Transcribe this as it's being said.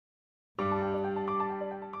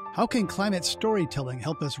How can climate storytelling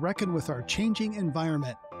help us reckon with our changing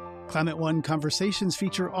environment? Climate One conversations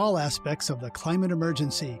feature all aspects of the climate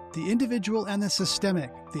emergency, the individual and the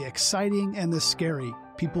systemic, the exciting and the scary,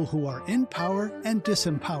 people who are in power and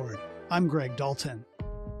disempowered. I'm Greg Dalton.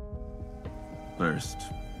 First,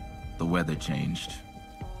 the weather changed.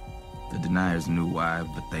 The deniers knew why,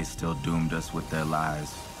 but they still doomed us with their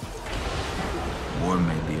lies. War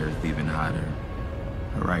made the earth even hotter.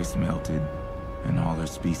 Her ice melted, and all her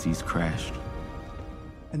species crashed.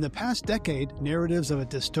 In the past decade, narratives of a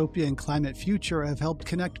dystopian climate future have helped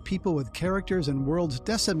connect people with characters in worlds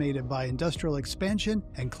decimated by industrial expansion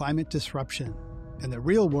and climate disruption. In the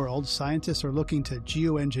real world, scientists are looking to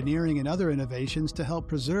geo-engineering and other innovations to help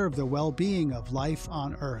preserve the well-being of life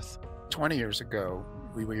on Earth. 20 years ago,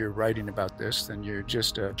 when you're writing about this, then you're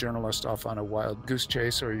just a journalist off on a wild goose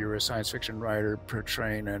chase, or you're a science fiction writer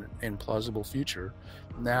portraying an implausible future.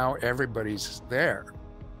 Now everybody's there.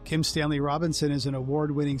 Kim Stanley Robinson is an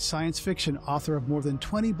award-winning science fiction author of more than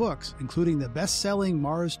 20 books, including the best-selling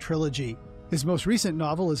Mars trilogy. His most recent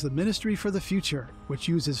novel is The Ministry for the Future, which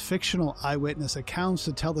uses fictional eyewitness accounts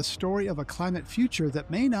to tell the story of a climate future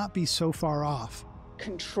that may not be so far off.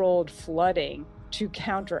 Controlled flooding to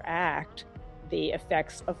counteract the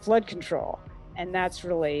effects of flood control. And that's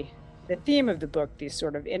really the theme of the book, these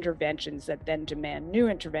sort of interventions that then demand new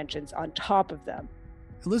interventions on top of them.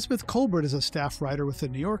 Elizabeth Kolbert is a staff writer with The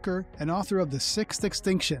New Yorker and author of The Sixth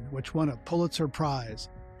Extinction, which won a Pulitzer Prize.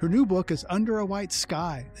 Her new book is Under a White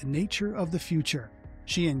Sky, The Nature of the Future.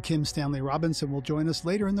 She and Kim Stanley Robinson will join us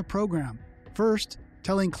later in the program. First,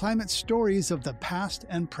 telling climate stories of the past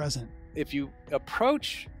and present. If you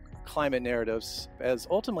approach climate narratives as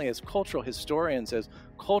ultimately as cultural historians, as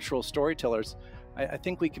cultural storytellers, I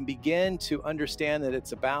think we can begin to understand that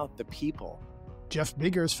it's about the people. Jeff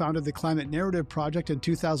Biggers founded the Climate Narrative Project in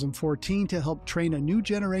 2014 to help train a new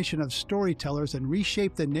generation of storytellers and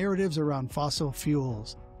reshape the narratives around fossil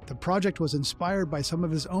fuels. The project was inspired by some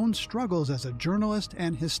of his own struggles as a journalist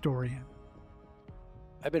and historian.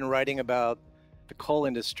 I've been writing about the coal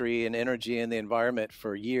industry and energy and the environment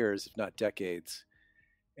for years, if not decades.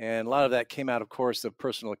 And a lot of that came out, of course, of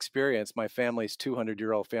personal experience. My family's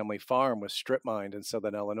 200-year-old family farm was strip mined in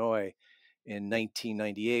southern Illinois in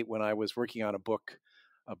 1998 when I was working on a book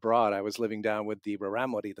abroad. I was living down with the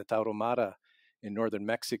Rarámuri, the Tarahumara in northern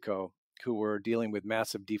Mexico, who were dealing with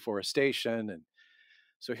massive deforestation. And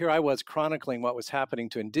so here I was chronicling what was happening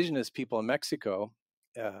to indigenous people in Mexico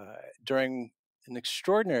during an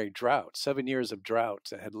extraordinary drought, 7 years of drought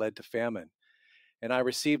that had led to famine. And I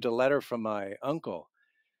received a letter from my uncle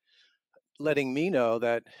letting me know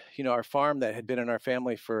that, our farm that had been in our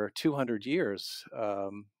family for 200 years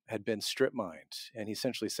had been strip mined. And he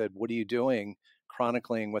essentially said, what are you doing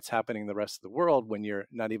chronicling what's happening in the rest of the world when you're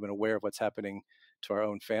not even aware of what's happening to our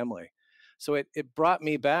own family? So it brought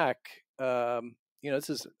me back, this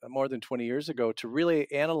is more than 20 years ago, to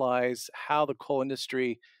really analyze how the coal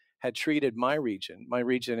industry had treated my region. My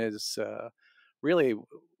region is really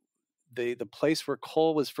the place where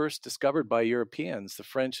coal was first discovered by Europeans, the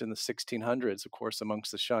French in the 1600s, of course,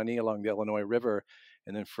 amongst the Shawnee along the Illinois River,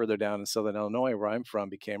 and then further down in southern Illinois, where I'm from,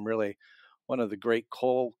 became really one of the great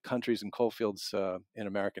coal countries and coal fields in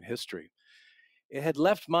American history. It had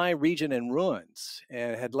left my region in ruins,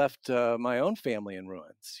 and had left my own family in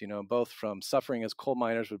ruins, both from suffering as coal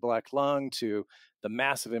miners with black lung to the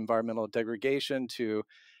massive environmental degradation to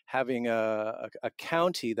having a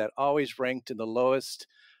county that always ranked in the lowest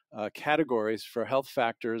categories for health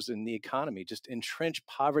factors in the economy, just entrenched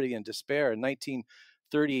poverty and despair. In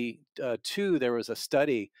 1932, there was a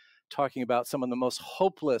study talking about some of the most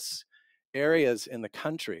hopeless areas in the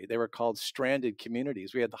country. They were called stranded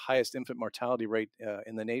communities. We had the highest infant mortality rate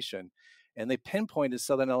in the nation. And they pinpointed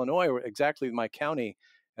southern Illinois, exactly my county,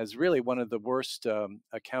 as really one of the worst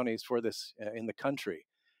counties for this in the country.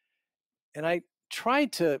 And I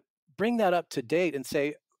tried to bring that up to date and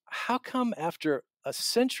say, how come after a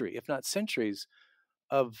century, if not centuries,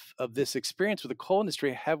 of this experience with the coal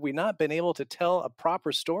industry, have we not been able to tell a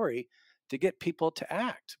proper story to get people to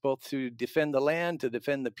act, both to defend the land, to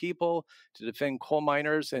defend the people, to defend coal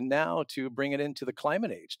miners, and now to bring it into the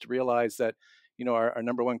climate age, to realize that, our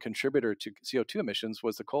number one contributor to CO2 emissions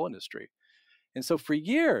was the coal industry. And so for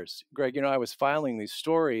years, Greg, I was filing these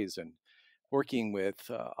stories and working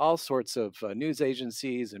with all sorts of news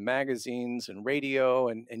agencies and magazines and radio,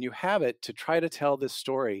 and you have it to try to tell this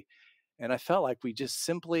story. And I felt like we just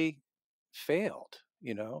simply failed,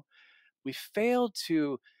 We failed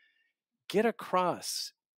to get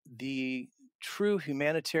across the true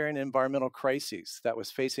humanitarian and environmental crises that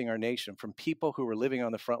was facing our nation from people who were living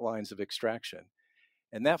on the front lines of extraction.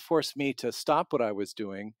 And that forced me to stop what I was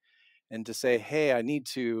doing and to say, hey, I need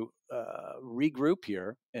to regroup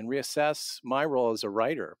here and reassess my role as a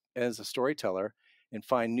writer, as a storyteller, and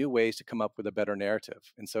find new ways to come up with a better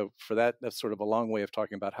narrative. And so for that, that's sort of a long way of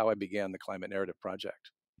talking about how I began the Climate Narrative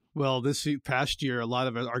Project. Well, this past year, a lot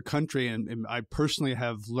of our country, and I personally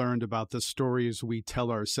have learned about the stories we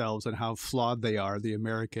tell ourselves and how flawed they are, the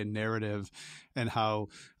American narrative, and how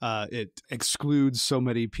it excludes so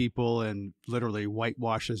many people and literally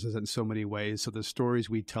whitewashes us in so many ways. So the stories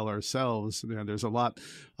we tell ourselves, there's a lot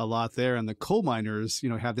there. And the coal miners,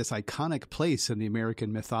 have this iconic place in the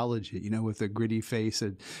American mythology, with the gritty face.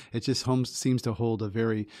 And it just seems to hold a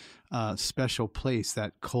very special place,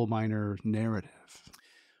 that coal miner narrative.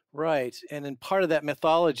 Right. And then part of that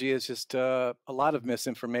mythology is just a lot of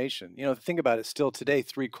misinformation. Think about it, still today,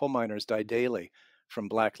 3 coal miners die daily from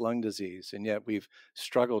black lung disease. And yet we've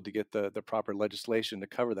struggled to get the proper legislation to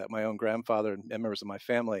cover that. My own grandfather and members of my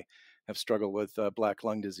family have struggled with black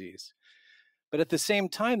lung disease. But at the same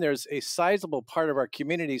time, there's a sizable part of our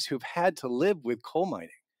communities who've had to live with coal mining,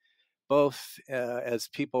 both as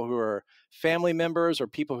people who are family members or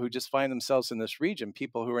people who just find themselves in this region,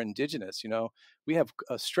 people who are indigenous. We have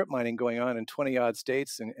strip mining going on in 20-odd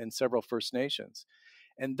states and several First Nations.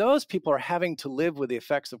 And those people are having to live with the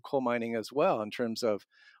effects of coal mining as well, in terms of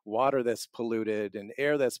water that's polluted and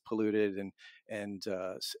air that's polluted and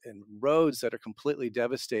roads that are completely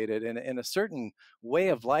devastated, and a certain way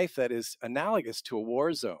of life that is analogous to a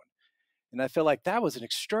war zone. And I feel like that was an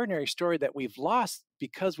extraordinary story that we've lost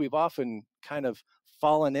because we've often kind of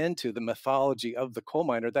fallen into the mythology of the coal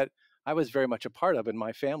miner that I was very much a part of in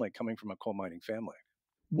my family, coming from a coal mining family.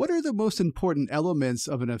 What are the most important elements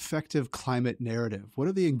of an effective climate narrative? What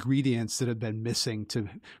are the ingredients that have been missing to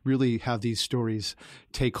really have these stories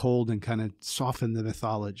take hold and kind of soften the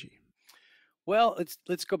mythology? Well,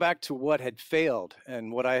 let's go back to what had failed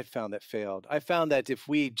and what I had found that failed. I found that if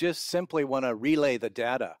we just simply want to relay the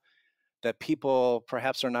data, that people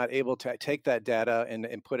perhaps are not able to take that data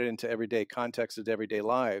and put it into everyday context of everyday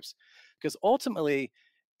lives. Because ultimately,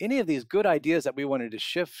 any of these good ideas that we wanted to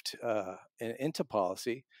shift into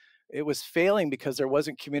policy, it was failing because there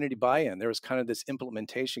wasn't community buy-in. There was kind of this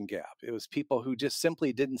implementation gap. It was people who just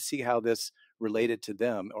simply didn't see how this related to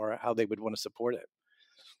them or how they would want to support it.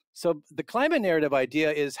 So the climate narrative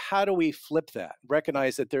idea is, how do we flip that?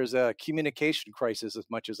 Recognize that there's a communication crisis as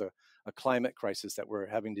much as a climate crisis that we're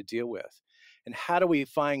having to deal with. And how do we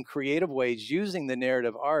find creative ways using the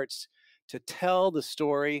narrative arts to tell the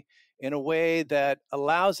story in a way that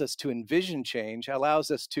allows us to envision change,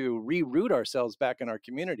 allows us to reroot ourselves back in our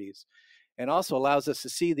communities, and also allows us to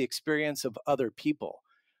see the experience of other people.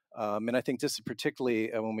 And I think this is particularly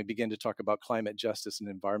when we begin to talk about climate justice and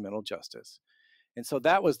environmental justice. And so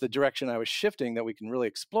that was the direction I was shifting, that we can really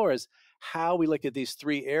explore, is how we look at these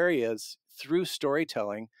 3 areas through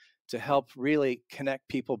storytelling to help really connect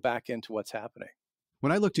people back into what's happening.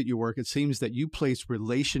 When I looked at your work, it seems that you place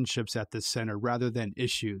relationships at the center rather than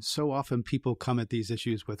issues. So often people come at these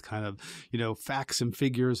issues with kind of, facts and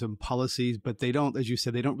figures and policies, but they don't, as you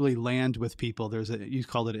said, they don't really land with people. You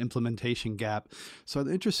called it an implementation gap. So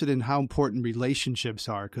I'm interested in how important relationships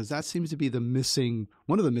are, because that seems to be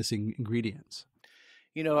one of the missing ingredients.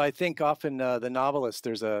 I think often the novelists,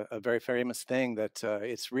 there's a very famous thing that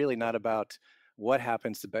it's really not about what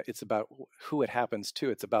happens, it's about who it happens to.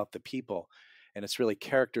 It's about the people, and it's really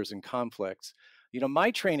characters and conflicts. My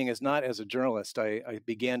training is not as a journalist. I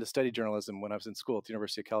began to study journalism when I was in school at the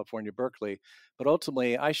University of California, Berkeley, but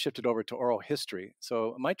ultimately I shifted over to oral history.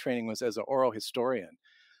 So my training was as an oral historian.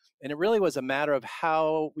 And it really was a matter of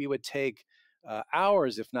how we would take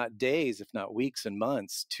hours, if not days, if not weeks and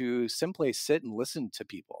months, to simply sit and listen to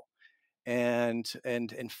people and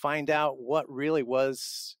find out what really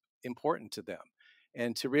was important to them,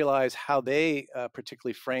 and to realize how they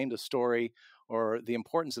particularly framed a story or the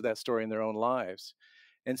importance of that story in their own lives.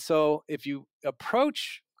 And so if you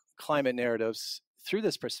approach climate narratives through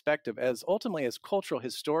this perspective as ultimately as cultural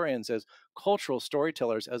historians, as cultural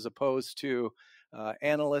storytellers, as opposed to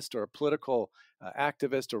analysts or political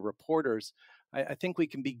activists or reporters, I think we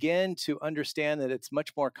can begin to understand that it's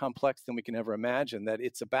much more complex than we can ever imagine, that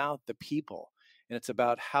it's about the people, and it's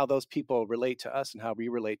about how those people relate to us and how we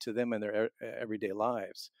relate to them in their everyday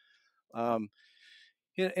lives. And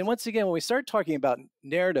once again, when we start talking about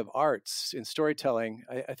narrative arts in storytelling,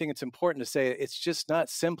 I think it's important to say it's just not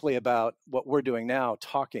simply about what we're doing now,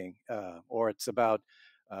 talking, or it's about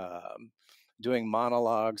doing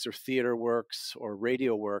monologues or theater works or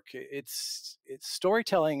radio work. It's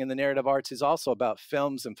storytelling in the narrative arts is also about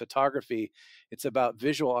films and photography. It's about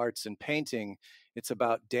visual arts and painting. It's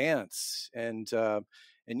about dance and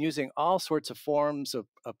and using all sorts of forms of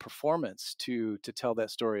performance to tell that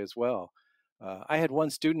story as well. I had one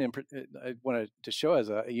student I wanted to show as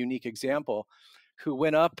a unique example who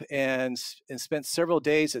went up and spent several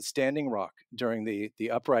days at Standing Rock during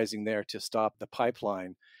the uprising there to stop the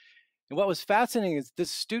pipeline. And what was fascinating is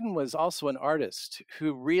this student was also an artist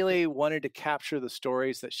who really wanted to capture the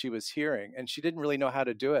stories that she was hearing, and she didn't really know how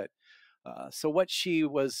to do it. So what she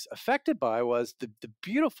was affected by was the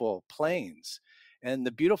beautiful plains and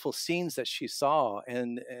the beautiful scenes that she saw,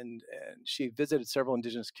 and she visited several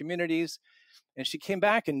indigenous communities, and she came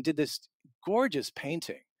back and did this gorgeous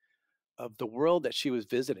painting of the world that she was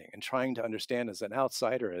visiting and trying to understand as an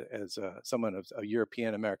outsider, as someone of a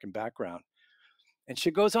European American background. And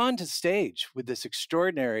she goes on to stage with this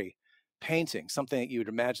extraordinary painting, something that you would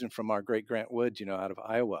imagine from our great Grant Wood, out of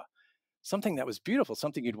Iowa, something that was beautiful,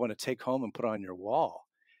 something you'd want to take home and put on your wall.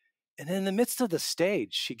 And in the midst of the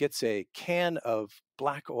stage, she gets a can of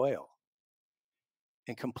black oil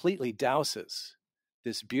and completely douses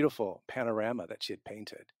this beautiful panorama that she had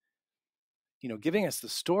painted, giving us the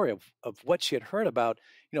story of what she had heard about,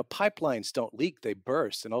 pipelines don't leak, they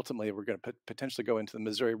burst. And ultimately, we're going to potentially go into the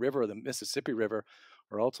Missouri River or the Mississippi River,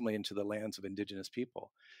 or ultimately into the lands of indigenous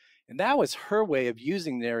people. And that was her way of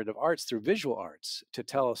using narrative arts through visual arts to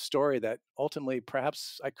tell a story that ultimately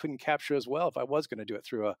perhaps I couldn't capture as well if I was going to do it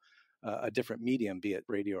through a different medium, be it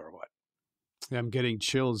radio or what. I'm getting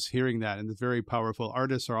chills hearing that. And it's very powerful.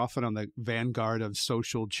 Artists are often on the vanguard of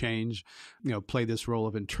social change, play this role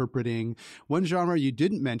of interpreting. One genre you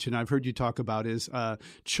didn't mention, I've heard you talk about, is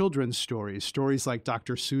children's stories. Stories like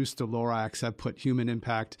Dr. Seuss, The Lorax have put human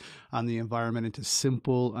impact on the environment into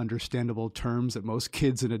simple, understandable terms that most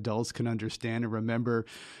kids and adults can understand and remember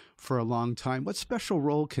for a long time. What special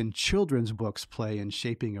role can children's books play in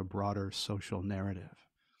shaping a broader social narrative?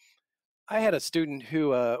 I had a student who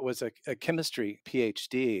was a chemistry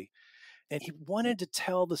PhD, and he wanted to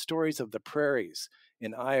tell the stories of the prairies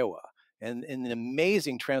in Iowa and the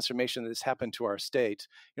amazing transformation that has happened to our state.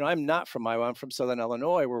 I'm not from Iowa, I'm from Southern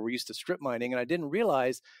Illinois, where we're used to strip mining, and I didn't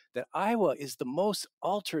realize that Iowa is the most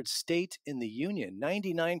altered state in the Union.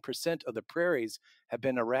 99% of the prairies have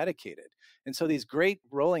been eradicated. And so these great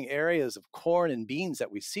rolling areas of corn and beans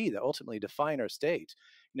that we see that ultimately define our state,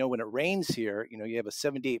 when it rains here, you have a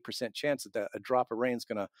 78% chance that a drop of rain is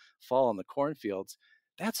going to fall on the cornfields.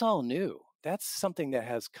 That's all new. That's something that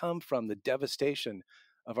has come from the devastation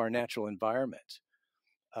of our natural environment.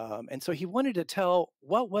 And so he wanted to tell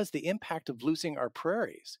what was the impact of losing our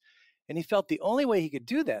prairies. And he felt the only way he could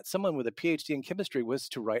do that, someone with a PhD in chemistry, was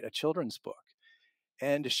to write a children's book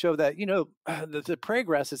and to show that, the prairie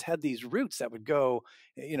grasses had these roots that would go,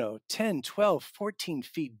 10, 12, 14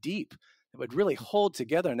 feet deep. It would really hold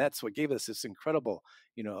together, and that's what gave us this incredible,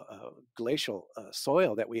 glacial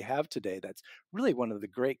soil that we have today. That's really one of the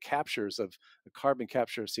great captures of carbon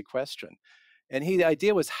capture sequestration. And the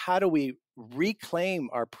idea was, how do we reclaim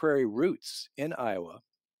our prairie roots in Iowa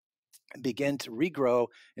and begin to regrow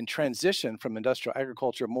and transition from industrial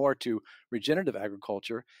agriculture more to regenerative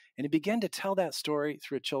agriculture? And he began to tell that story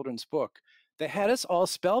through a children's book that had us all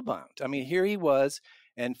spellbound. I mean, here he was.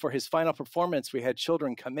 And for his final performance, we had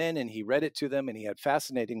children come in and he read it to them, and he had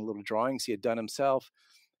fascinating little drawings he had done himself.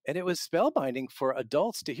 And it was spellbinding for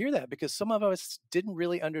adults to hear that, because some of us didn't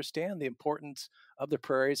really understand the importance of the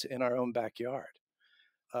prairies in our own backyard.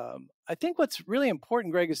 I think what's really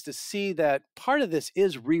important, Greg, is to see that part of this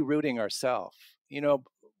is rerouting ourselves.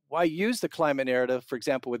 Why use the climate narrative, for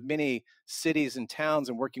example, with many cities and towns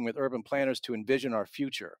and working with urban planners to envision our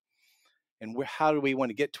future? And how do we want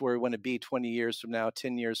to get to where we want to be 20 years from now,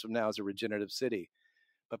 10 years from now as a regenerative city?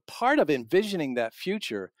 But part of envisioning that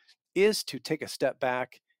future is to take a step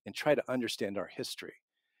back and try to understand our history.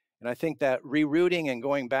 And I think that rerouting and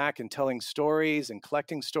going back and telling stories and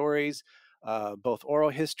collecting stories, both oral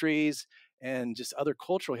histories and just other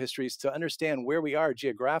cultural histories, to understand where we are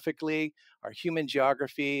geographically, our human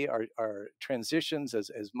geography, our transitions as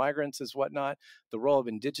migrants, as whatnot, the role of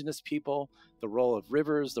indigenous people, the role of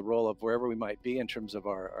rivers, the role of wherever we might be in terms of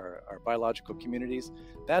our biological communities.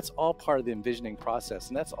 That's all part of the envisioning process,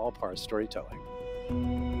 and that's all part of storytelling.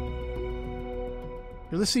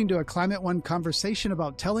 You're listening to a Climate One conversation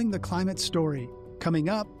about telling the climate story. Coming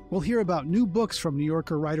up, we'll hear about new books from New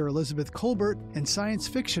Yorker writer Elizabeth Kolbert and science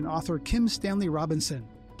fiction author Kim Stanley Robinson,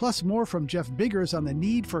 plus more from Jeff Biggers on the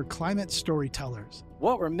need for climate storytellers.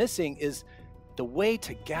 What we're missing is the way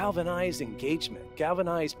to galvanize engagement,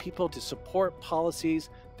 galvanize people to support policies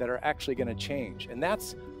that are actually going to change. And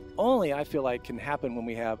that's only, I feel like, can happen when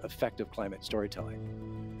we have effective climate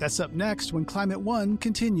storytelling. That's up next when Climate One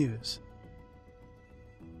continues.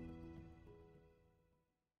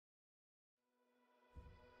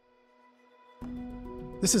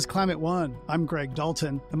 This is Climate One. I'm Greg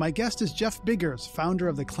Dalton, and my guest is Jeff Biggers, founder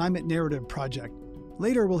of the Climate Narrative Project.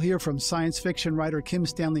 Later, we'll hear from science fiction writer Kim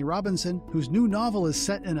Stanley Robinson, whose new novel is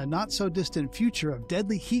set in a not-so-distant future of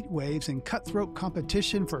deadly heat waves and cutthroat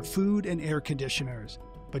competition for food and air conditioners.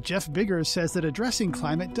 But Jeff Biggers says that addressing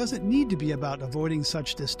climate doesn't need to be about avoiding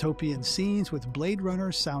such dystopian scenes with Blade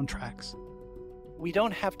Runner soundtracks. We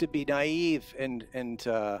don't have to be naive and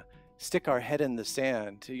stick our head in the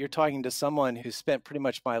sand. You're talking to someone who spent pretty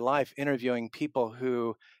much my life interviewing people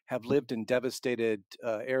who have lived in devastated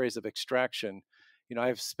areas of extraction. You know,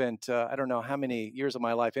 I've spent, I don't know how many years of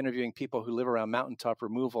my life interviewing people who live around mountaintop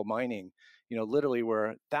removal mining, you know, literally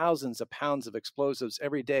where thousands of pounds of explosives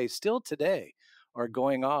every day, still today, are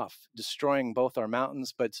going off, destroying both our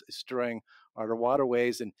mountains, but destroying our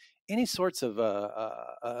waterways and any sorts of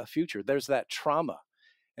future. There's that trauma.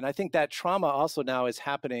 And I think that trauma also now is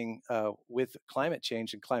happening with climate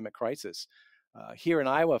change and climate crisis. Here in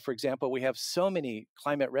Iowa, for example, we have so many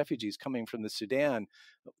climate refugees coming from the Sudan.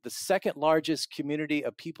 The second largest community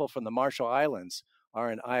of people from the Marshall Islands are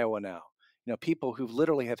in Iowa now. You know, people who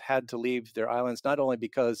literally have had to leave their islands, not only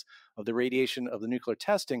because of the radiation of the nuclear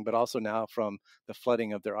testing, but also now from the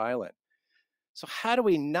flooding of their island. So how do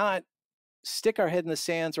we not stick our head in the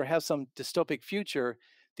sands or have some dystopic future?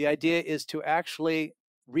 The idea is to actually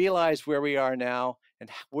realize where we are now and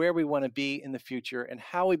where we want to be in the future and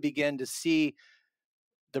how we begin to see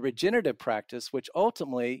the regenerative practice, which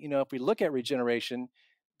ultimately, you know, if we look at regeneration,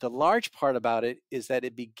 the large part about it is that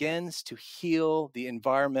it begins to heal the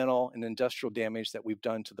environmental and industrial damage that we've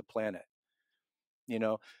done to the planet. You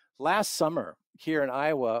know, last summer here in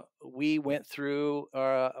Iowa, we went through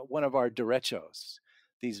one of our derechos,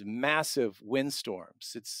 these massive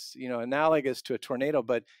windstorms. It's, you know, analogous to a tornado,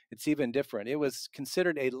 but it's even different. It was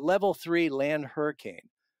considered a level 3 land hurricane.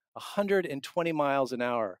 120 miles an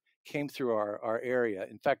hour came through our area.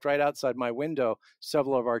 In fact, right outside my window,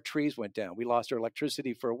 several of our trees went down. We lost our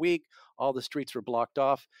electricity for a week. All the streets were blocked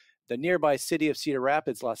off. The nearby city of Cedar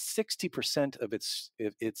Rapids lost 60% of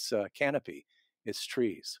its canopy, its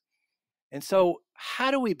trees. And so how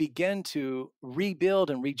do we begin to rebuild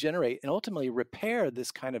and regenerate and ultimately repair this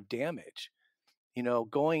kind of damage, you know,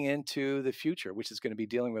 going into the future, which is going to be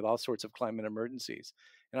dealing with all sorts of climate emergencies?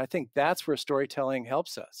 And I think that's where storytelling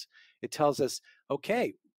helps us. It tells us,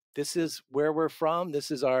 okay, this is where we're from. This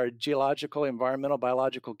is our geological, environmental,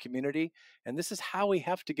 biological community. And this is how we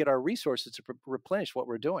have to get our resources to replenish what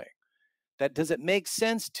we're doing. That does it make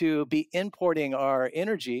sense to be importing our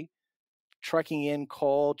energy, trucking in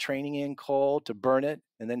coal, training in coal to burn it,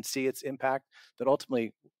 and then see its impact that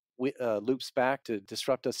ultimately loops back to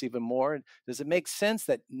disrupt us even more? Does it make sense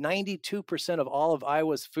that 92% of all of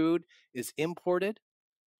Iowa's food is imported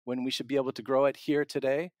when we should be able to grow it here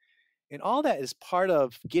today? And all that is part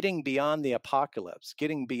of getting beyond the apocalypse,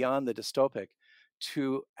 getting beyond the dystopic,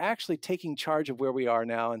 to actually taking charge of where we are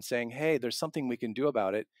now and saying, hey, there's something we can do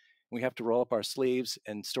about it. We have to roll up our sleeves,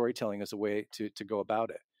 and storytelling is a way to go about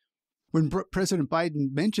it. When President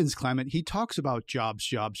Biden mentions climate, he talks about jobs,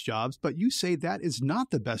 jobs, jobs, but you say that is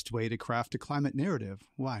not the best way to craft a climate narrative.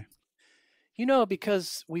 Why? You know,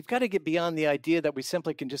 because we've got to get beyond the idea that we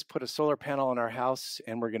simply can just put a solar panel on our house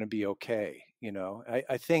and we're going to be okay. You know,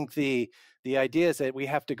 I think the idea is that we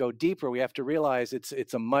have to go deeper. We have to realize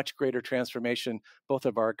it's a much greater transformation, both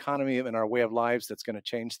of our economy and our way of lives, that's going to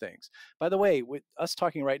change things. By the way, with us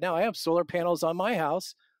talking right now, I have solar panels on my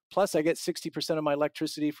house. Plus, I get 60% of my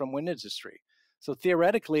electricity from wind industry. So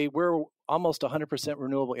theoretically, we're almost 100%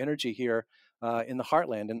 renewable energy here in the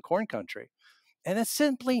heartland in corn country. And it's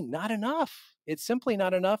simply not enough. It's simply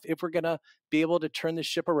not enough if we're going to be able to turn the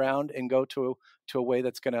ship around and go to a way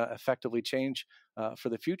that's going to effectively change for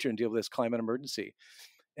the future and deal with this climate emergency.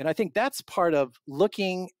 And I think that's part of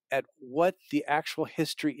looking at what the actual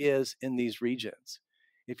history is in these regions.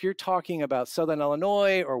 If you're talking about Southern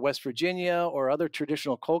Illinois or West Virginia or other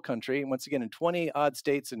traditional coal country, and once again in 20 odd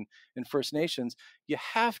states and First Nations, you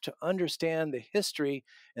have to understand the history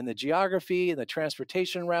and the geography and the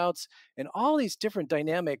transportation routes and all these different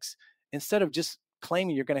dynamics instead of just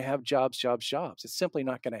claiming you're going to have jobs, jobs, jobs. It's simply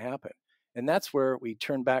not going to happen. And that's where we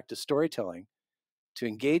turn back to storytelling, to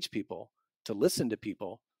engage people, to listen to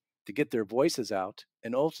people, to get their voices out,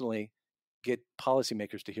 and ultimately get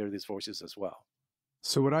policymakers to hear these voices as well.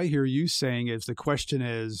 So what I hear you saying is the question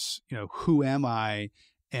is, you know, who am I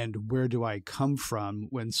and where do I come from?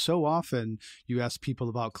 When so often you ask people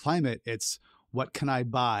about climate, it's what can I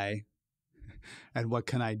buy and what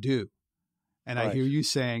can I do? And right. I hear you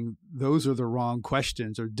saying those are the wrong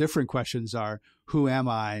questions, or different questions are who am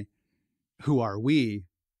I, who are we,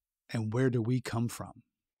 and where do we come from?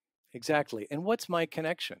 Exactly. And what's my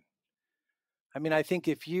connection? I mean, I think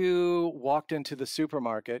if you walked into the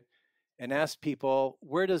supermarket and asked people,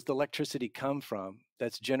 where does the electricity come from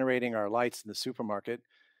that's generating our lights in the supermarket?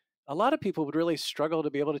 A lot of people would really struggle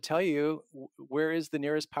to be able to tell you where is the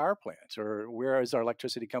nearest power plant or where is our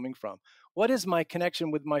electricity coming from? What is my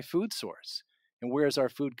connection with my food source? And where is our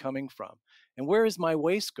food coming from? And where is my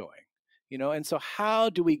waste going? You know, and so how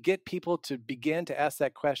do we get people to begin to ask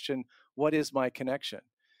that question, what is my connection?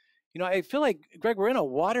 You know, I feel like, Greg, we're in a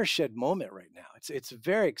watershed moment right now. It's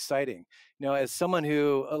very exciting. You know, as someone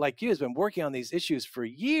who, like you, has been working on these issues for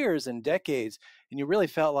years and decades, and you really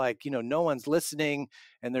felt like, you know, no one's listening,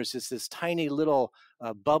 and there's just this tiny little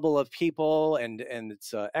bubble of people, and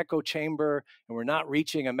it's an echo chamber, and we're not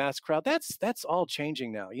reaching a mass crowd. That's all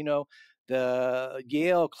changing now. You know, the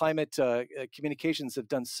Yale Climate Communications have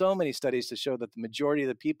done so many studies to show that the majority of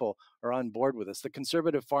the people are on board with us. The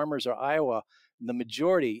conservative farmers of Iowa, the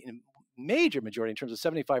majority, major majority, in terms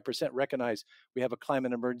of 75%, recognize we have a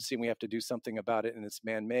climate emergency and we have to do something about it, and it's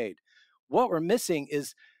man-made. What we're missing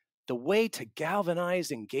is the way to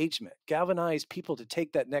galvanize engagement, galvanize people to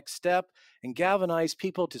take that next step, and galvanize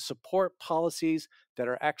people to support policies that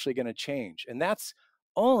are actually going to change. And that's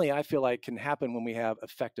only, I feel like, can happen when we have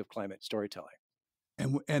effective climate storytelling.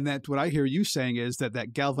 And that's what I hear you saying is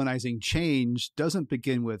that galvanizing change doesn't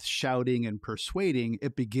begin with shouting and persuading.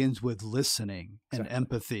 It begins with listening and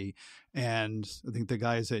empathy. And I think the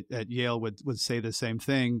guys at Yale would say the same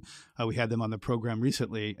thing. We had them on the program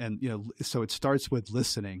recently. And, you know, so it starts with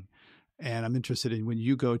listening. And I'm interested in when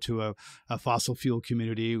you go to a fossil fuel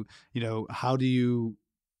community, you know, how do you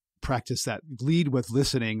practice that? Lead with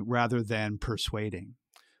listening rather than persuading.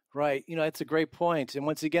 Right. You know, it's a great point. And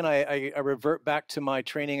once again, I revert back to my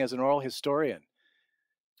training as an oral historian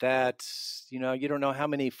that, you know, you don't know how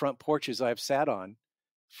many front porches I've sat on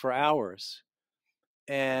for hours.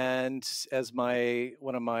 And as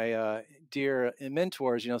one of my dear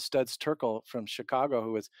mentors, you know, Studs Terkel from Chicago,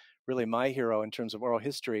 who was really my hero in terms of oral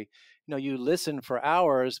history, you know, you listen for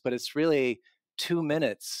hours, but it's really 2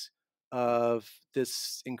 minutes of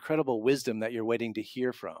this incredible wisdom that you're waiting to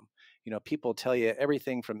hear from. You know, people tell you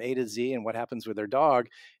everything from A to Z and what happens with their dog,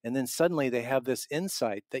 and then suddenly they have this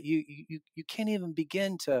insight that you can't even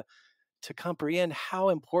begin to comprehend how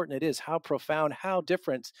important it is, how profound, how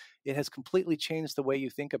different. It has completely changed the way you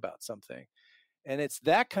think about something. And it's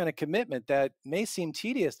that kind of commitment that may seem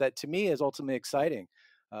tedious that to me is ultimately exciting.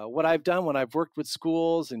 What I've done when I've worked with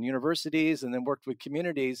schools and universities and then worked with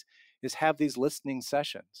communities is have these listening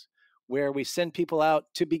sessions where we send people out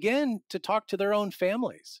to begin to talk to their own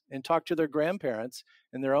families and talk to their grandparents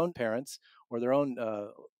and their own parents or their own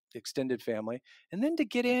extended family, and then to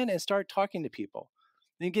get in and start talking to people.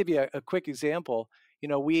 Let me give you a quick example. You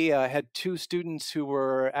know, we had 2 students who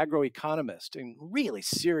were agroeconomists and really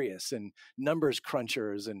serious and numbers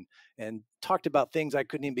crunchers and talked about things I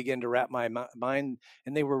couldn't even begin to wrap my mind.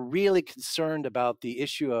 And they were really concerned about the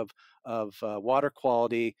issue of water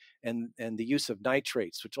quality and the use of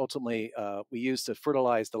nitrates, which ultimately we use to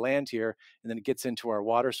fertilize the land here, and then it gets into our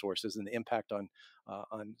water sources and the impact on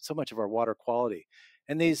so much of our water quality.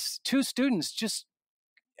 And these 2 students just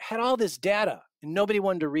had all this data, and nobody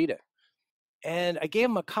wanted to read it. And I gave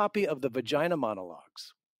them a copy of the Vagina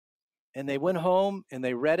Monologues, and they went home and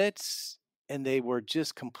they read it, and they were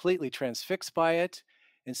just completely transfixed by it.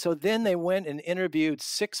 And so then they went and interviewed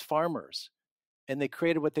 6 farmers, and they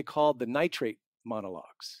created what they called the Nitrate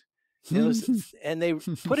Monologues. And they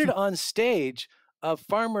put it on stage of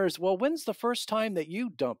farmers. Well, when's the first time that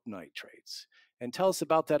you dumped nitrates? And tell us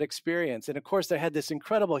about that experience. And of course, they had this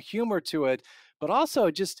incredible humor to it, but also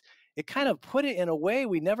just it kind of put it in a way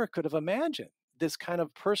we never could have imagined. This kind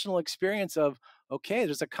of personal experience of, okay,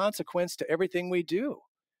 there's a consequence to everything we do.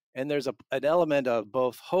 And there's an element of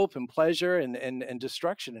both hope and pleasure and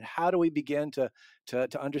destruction. And how do we begin to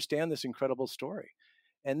understand this incredible story?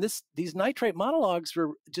 And these nitrate monologues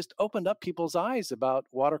were just opened up people's eyes about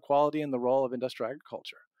water quality and the role of industrial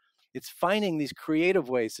agriculture. It's finding these creative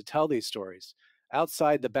ways to tell these stories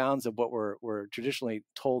outside the bounds of what we're traditionally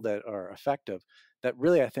told that are effective, that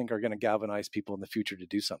really, I think, are going to galvanize people in the future to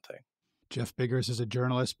do something. Jeff Biggers is a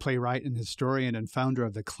journalist, playwright, and historian, and founder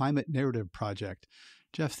of the Climate Narrative Project.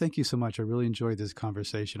 Jeff, thank you so much. I really enjoyed this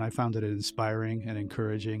conversation. I found it inspiring and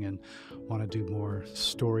encouraging, and want to do more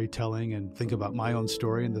storytelling and think about my own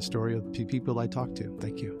story and the story of people I talk to.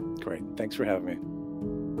 Thank you. Great. Thanks for having me.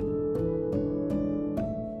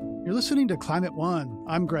 You're listening to Climate One.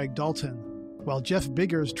 I'm Greg Dalton. While Jeff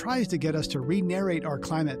Biggers tries to get us to re-narrate our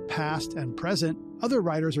climate past and present, other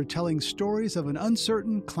writers are telling stories of an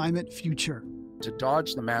uncertain climate future. To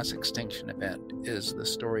dodge the mass extinction event is the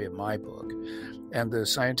story of my book. And the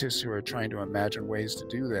scientists who are trying to imagine ways to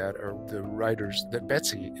do that are the writers that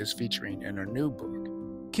Betsy is featuring in her new book.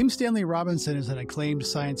 Kim Stanley Robinson is an acclaimed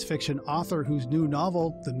science fiction author whose new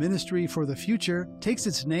novel, The Ministry for the Future, takes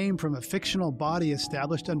its name from a fictional body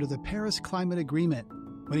established under the Paris Climate Agreement.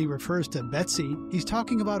 When he refers to Betsy, he's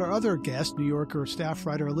talking about our other guest, New Yorker staff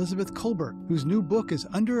writer Elizabeth Kolbert, whose new book is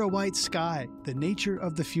Under a White Sky, The Nature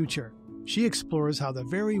of the Future. She explores how the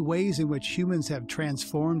very ways in which humans have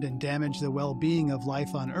transformed and damaged the well-being of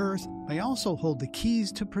life on Earth may also hold the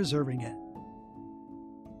keys to preserving it.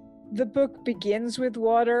 The book begins with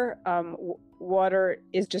water. Water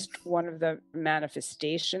is just one of the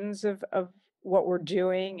manifestations of what we're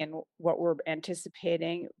doing and what we're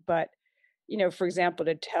anticipating. But, for example,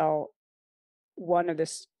 to tell one of the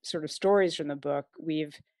sort of stories from the book,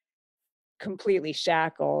 we've completely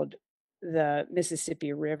shackled the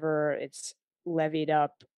Mississippi River. It's levied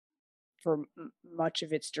up for much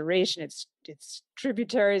of its duration. Its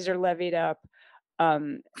tributaries are levied up.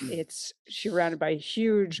 It's surrounded by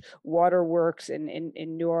huge waterworks in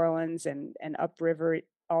New Orleans and upriver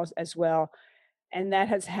as well. And that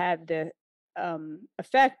has had the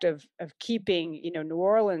effect of keeping, New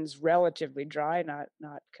Orleans relatively dry, not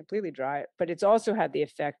completely dry, but it's also had the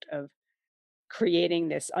effect of creating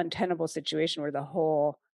this untenable situation where the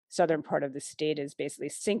whole southern part of the state is basically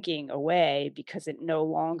sinking away because it no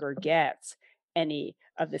longer gets any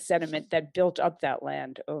of the sediment that built up that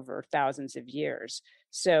land over thousands of years.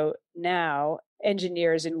 So now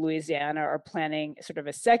engineers in Louisiana are planning sort of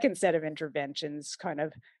a second set of interventions, kind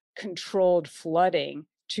of controlled flooding,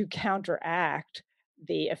 to counteract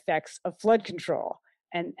the effects of flood control.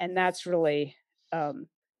 And that's really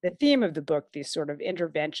the theme of the book, these sort of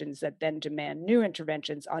interventions that then demand new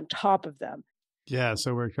interventions on top of them. Yeah,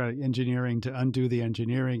 so we're kind of engineering to undo the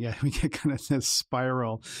engineering. Yeah, we get kind of this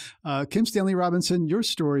spiral. Kim Stanley Robinson, your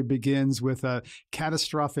story begins with a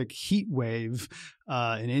catastrophic heat wave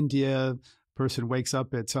in India. Person wakes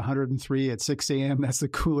up, it's 103 at 6 a.m. That's the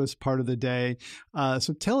coolest part of the day.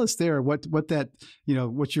 So tell us there what that,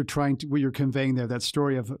 what you're conveying there, that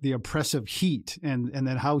story of the oppressive heat and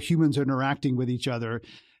then how humans are interacting with each other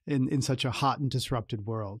in such a hot and disrupted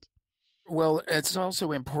world. Well, it's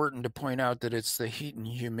also important to point out that it's the heat and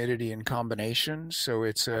humidity in combination. So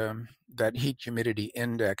it's that heat humidity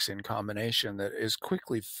index in combination that is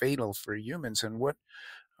quickly fatal for humans. And what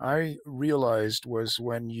I realized was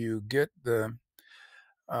when you get the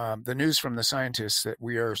news from the scientists that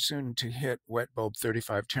we are soon to hit wet bulb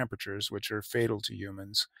 35 temperatures, which are fatal to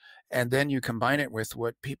humans, and then you combine it with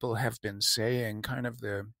what people have been saying, kind of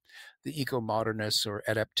the eco-modernists or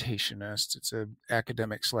adaptationists. It's an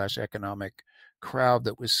academic/economic crowd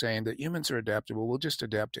that was saying that humans are adaptable. We'll just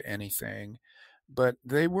adapt to anything. But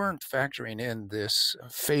they weren't factoring in this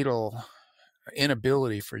fatal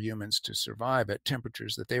inability for humans to survive at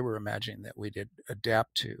temperatures that they were imagining that we did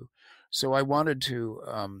adapt to. So I wanted to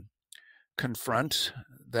confront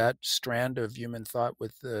that strand of human thought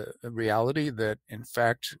with the reality that, in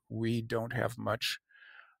fact, we don't have much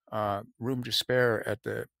room to spare at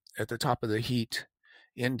the top of the heat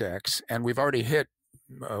index. And we've already hit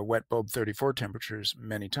wet bulb 34 temperatures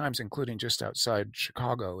many times, including just outside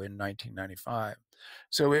Chicago in 1995.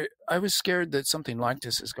 So I was scared that something like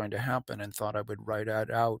this is going to happen and thought I would write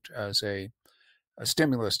that out as a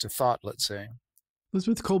stimulus to thought, let's say.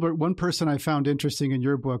 Elizabeth Kolbert, one person I found interesting in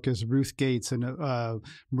your book is Ruth Gates, a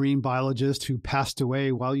marine biologist who passed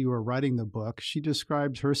away while you were writing the book. She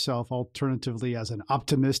describes herself alternatively as an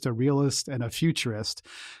optimist, a realist, and a futurist.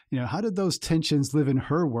 How did those tensions live in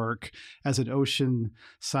her work as an ocean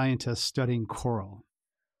scientist studying coral?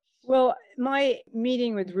 Well, my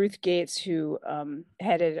meeting with Ruth Gates, who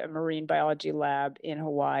headed a marine biology lab in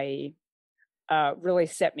Hawaii, really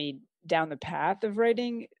set me down the path of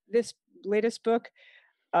writing this latest book.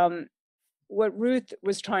 What Ruth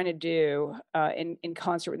was trying to do in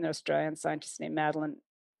concert with an Australian scientist named Madeline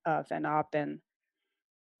Van Oppen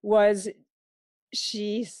was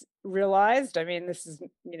she realized, this is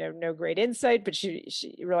no great insight, but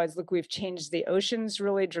she realized, look, we've changed the oceans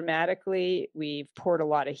really dramatically. We've poured a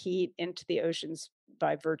lot of heat into the oceans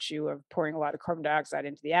by virtue of pouring a lot of carbon dioxide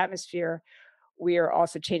into the atmosphere. We are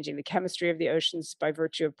also changing the chemistry of the oceans by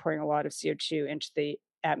virtue of pouring a lot of CO2 into the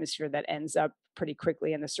atmosphere that ends up pretty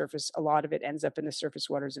quickly in the surface. A lot of it ends up in the surface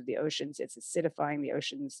waters of the oceans. It's acidifying the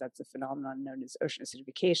oceans. That's a phenomenon known as ocean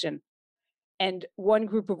acidification. And one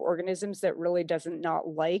group of organisms that really doesn't not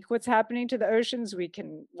like what's happening to the oceans, we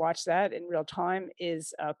can watch that in real time,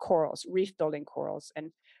 is corals, reef building corals.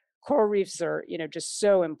 And coral reefs are, just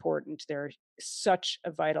so important. They're such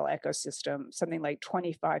a vital ecosystem. Something like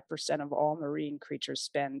 25% of all marine creatures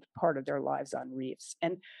spend part of their lives on reefs.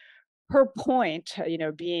 And her point,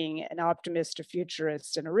 being an optimist, a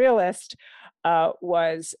futurist, and a realist,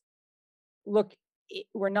 was, look,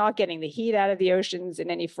 we're not getting the heat out of the oceans in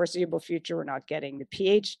any foreseeable future. We're not getting the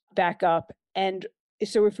pH back up. And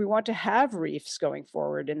so if we want to have reefs going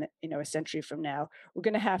forward in a century from now, we're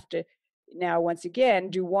going to have to now, once again,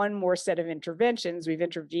 do one more set of interventions. We've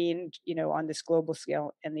intervened, on this global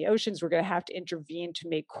scale in the oceans. We're going to have to intervene to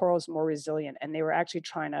make corals more resilient. And they were actually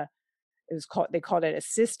they called it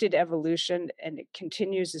assisted evolution. And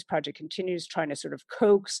this project continues trying to sort of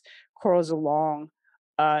coax corals along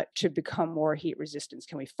to become more heat resistant.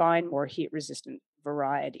 Can we find more heat resistant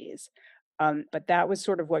varieties? But that was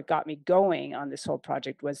sort of what got me going on this whole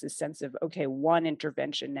project, was this sense of, okay, one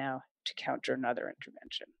intervention now to counter another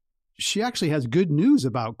intervention. She actually has good news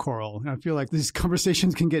about coral. I feel like these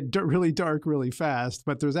conversations can get really dark really fast,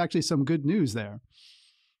 but there's actually some good news there.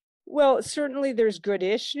 Well, certainly there's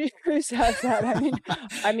good-ish news. How's that?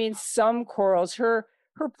 I mean, some corals, her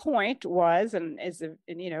point was, and it's an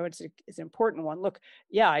important one. Look,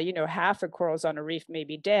 half of corals on a reef may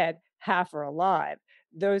be dead, half are alive.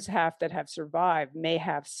 Those half that have survived may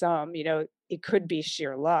have some, it could be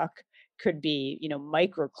sheer luck, could be,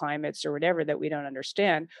 microclimates or whatever that we don't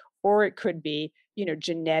understand, or it could be,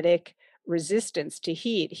 genetic resistance to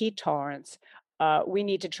heat tolerance. We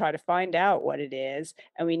need to try to find out what it is,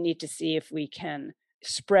 and we need to see if we can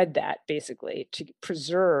spread that, basically, to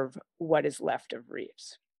preserve what is left of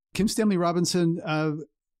reefs. Kim Stanley Robinson,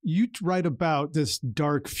 you write about this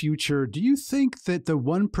dark future. Do you think that the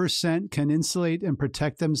 1% can insulate and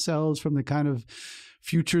protect themselves from the kind of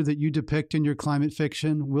future that you depict in your climate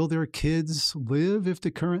fiction? Will their kids live if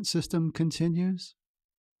the current system continues?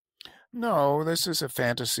 No, this is a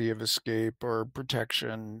fantasy of escape or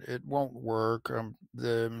protection. It won't work.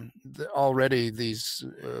 Already these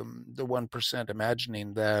the 1%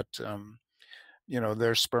 imagining that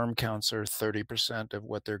their sperm counts are 30% of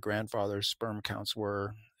what their grandfather's sperm counts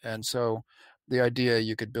were, and so the idea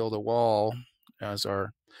you could build a wall, as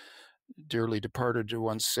our dearly departed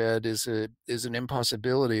once said, is an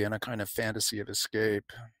impossibility and a kind of fantasy of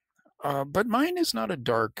escape. But mine is not a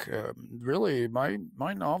dark, really, my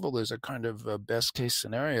novel is a kind of a best case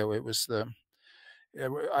scenario.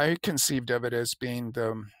 I conceived of it as being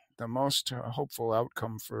the most hopeful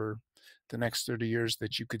outcome for the next 30 years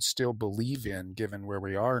that you could still believe in, given where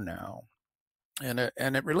we are now. And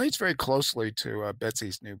it relates very closely to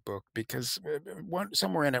Betsy's new book, because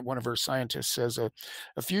somewhere in it, one of her scientists says a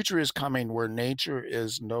future is coming where nature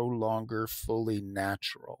is no longer fully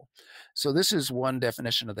natural. So this is one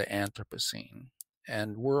definition of the Anthropocene.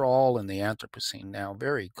 And we're all in the Anthropocene now,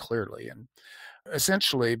 very clearly. And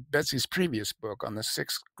essentially, Betsy's previous book on the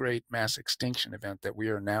sixth great mass extinction event that we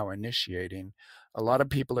are now initiating, a lot of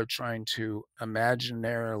people are trying to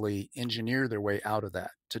imaginarily engineer their way out of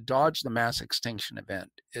that. To dodge the mass extinction event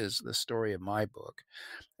is the story of my book.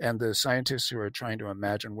 And the scientists who are trying to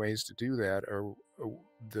imagine ways to do that are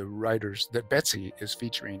the writers that Betsy is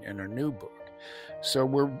featuring in her new book. So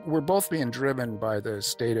we're both being driven by the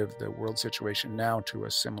state of the world situation now to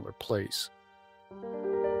a similar place.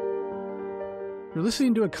 You're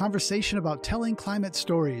listening to a conversation about telling climate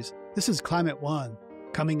stories. This is Climate One.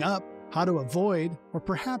 Coming up, how to avoid or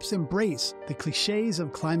perhaps embrace the cliches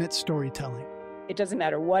of climate storytelling. It doesn't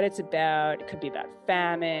matter what it's about. It could be about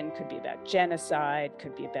famine, could be about genocide,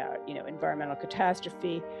 could be about, environmental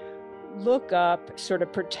catastrophe. Look up, sort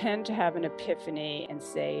of pretend to have an epiphany and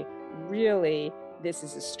say, really, this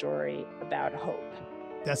is a story about hope.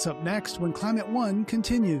 That's up next when Climate One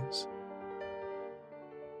continues.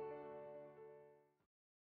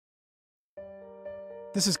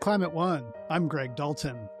 This is Climate One. I'm Greg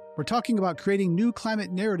Dalton. We're talking about creating new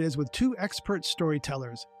climate narratives with two expert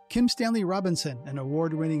storytellers, Kim Stanley Robinson, an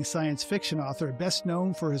award-winning science fiction author best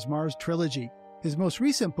known for his Mars trilogy. His most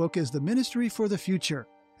recent book is The Ministry for the Future,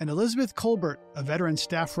 and Elizabeth Kolbert, a veteran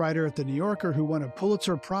staff writer at The New Yorker who won a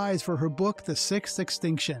Pulitzer Prize for her book, The Sixth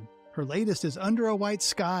Extinction. Her latest is Under a White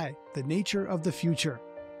Sky, The Nature of the Future.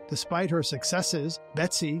 Despite her successes,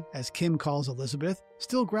 Betsy, as Kim calls Elizabeth,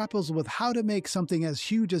 still grapples with how to make something as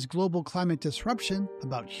huge as global climate disruption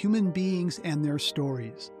about human beings and their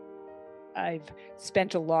stories. I've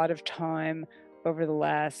spent a lot of time over the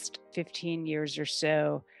last 15 years or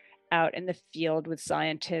so out in the field with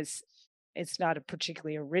scientists. It's not a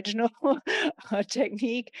particularly original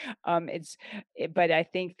technique, but I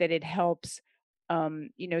think that it helps.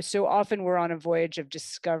 So often we're on a voyage of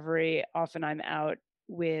discovery. Often I'm out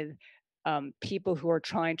with people who are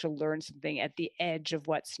trying to learn something at the edge of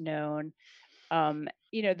what's known.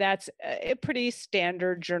 That's a pretty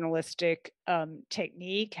standard journalistic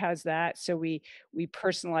technique. How's that? So we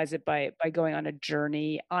personalize it by going on a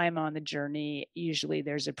journey. I'm on the journey. Usually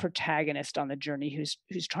there's a protagonist on the journey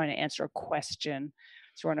who's trying to answer a question.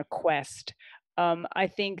 So we're on a quest. I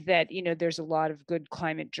think that there's a lot of good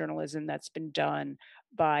climate journalism that's been done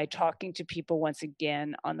by talking to people once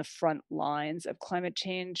again on the front lines of climate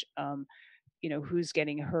change. Who's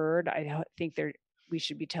getting heard. I think we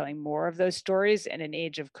should be telling more of those stories. And in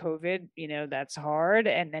age of COVID, that's hard.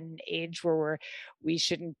 And then an age where we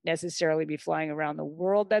shouldn't necessarily be flying around the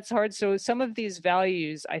world, that's hard. So some of these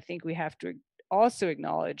values, I think we have to also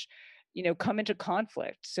acknowledge, come into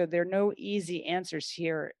conflict. So there are no easy answers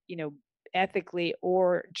here, ethically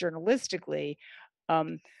or journalistically.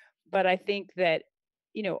 But I think that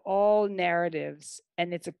all narratives,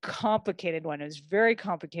 and it's a complicated one. It was very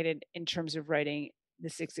complicated in terms of writing The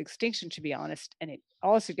Sixth Extinction, to be honest. And it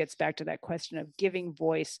also gets back to that question of giving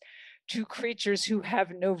voice to creatures who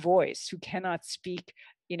have no voice, who cannot speak,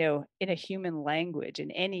 in a human language,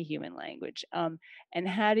 in any human language. And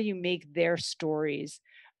how do you make their stories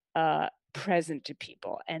present to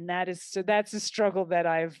people? And that's a struggle that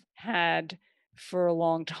I've had for a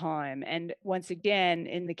long time. And once again,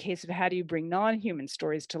 in the case of how do you bring non-human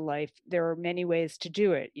stories to life, there are many ways to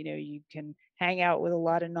do it. You can hang out with a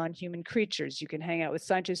lot of non-human creatures. You can hang out with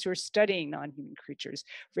scientists who are studying non-human creatures.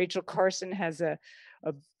 Rachel Carson has a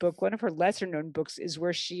book, one of her lesser known books is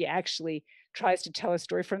where she actually tries to tell a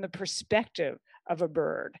story from the perspective of a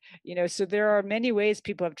bird. So there are many ways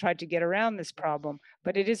people have tried to get around this problem,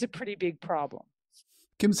 but it is a pretty big problem.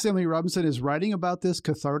 Kim Stanley Robinson, is writing about this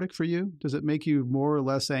cathartic for you? Does it make you more or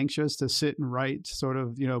less anxious to sit and write sort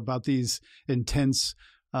of, about these intense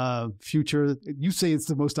future? You say it's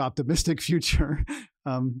the most optimistic future.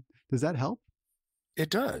 Does that help?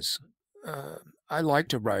 It does. I like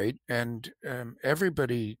to write, and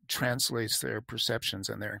everybody translates their perceptions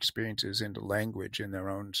and their experiences into language in their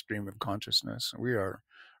own stream of consciousness. We are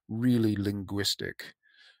really linguistic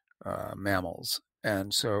mammals.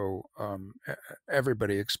 And so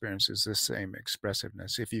everybody experiences the same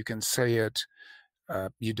expressiveness. If you can say it,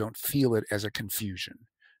 you don't feel it as a confusion.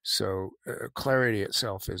 So clarity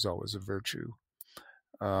itself is always a virtue.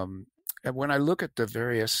 And when I look at the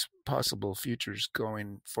various possible futures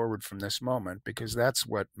going forward from this moment, because that's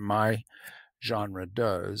what my genre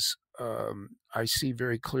does, I see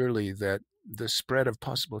very clearly that the spread of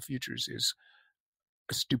possible futures is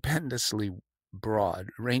stupendously broad,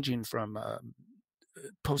 ranging from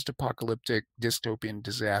post-apocalyptic dystopian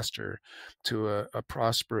disaster to a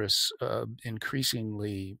prosperous,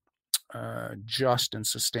 increasingly just and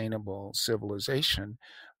sustainable civilization.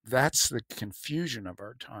 That's the confusion of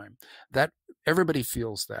our time. That everybody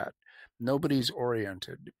feels that. Nobody's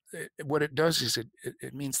oriented. What it does is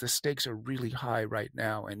it means the stakes are really high right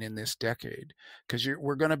now and in this decade, because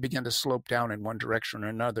we're going to begin to slope down in one direction or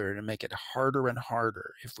another and make it harder and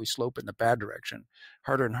harder, if we slope in the bad direction,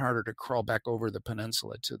 harder and harder to crawl back over the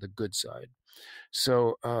peninsula to the good side.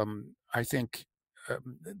 So I think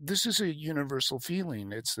this is a universal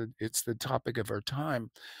feeling. It's the topic of our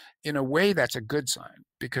time. In a way, that's a good sign,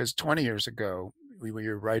 because 20 years ago, when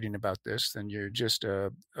you're writing about this, then you're just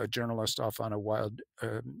a journalist off on a wild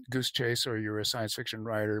goose chase, or you're a science fiction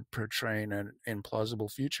writer portraying an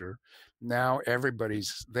implausible future. Now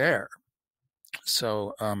everybody's there,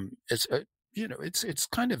 so it's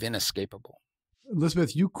kind of inescapable.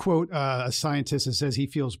 Elizabeth, you quote a scientist that says he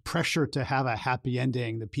feels pressure to have a happy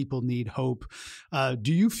ending, that people need hope.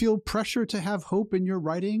 Do you feel pressure to have hope in your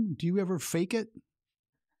writing? Do you ever fake it?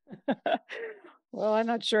 Well, I'm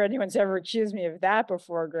not sure anyone's ever accused me of that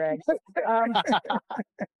before, Greg.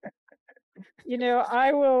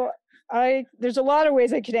 There's a lot of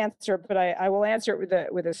ways I could answer it, but I will answer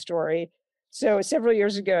it with a story. So several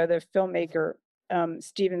years ago, the filmmaker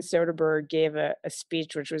Steven Soderbergh gave a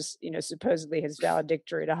speech, which was, supposedly his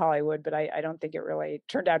valedictory to Hollywood, but I don't think it really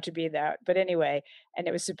turned out to be that. But anyway, and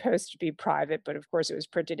it was supposed to be private, but of course it was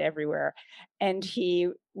printed everywhere. And he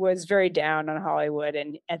was very down on Hollywood.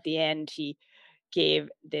 And at the end, he gave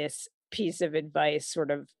this piece of advice,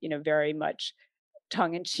 sort of, very much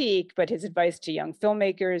tongue in cheek, but his advice to young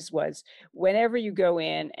filmmakers was, whenever you go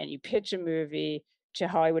in and you pitch a movie to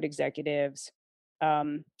Hollywood executives,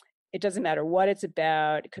 it doesn't matter what it's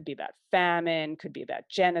about. It could be about famine, could be about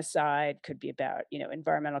genocide, could be about,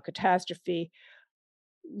 environmental catastrophe.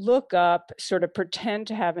 Look up, sort of pretend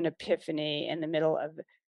to have an epiphany in the middle of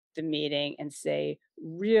the meeting and say,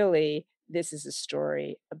 really, this is a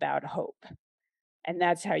story about hope. And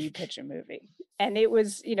that's how you pitch a movie. And it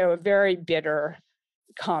was, a very bitter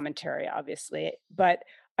commentary, obviously, but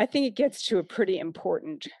I think it gets to a pretty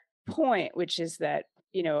important point, which is that,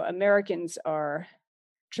 Americans are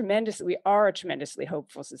we are a tremendously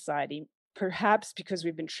hopeful society, perhaps because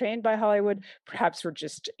we've been trained by Hollywood, perhaps we're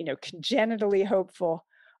just, congenitally hopeful.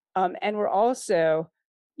 And we're also,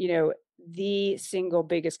 the single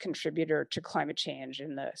biggest contributor to climate change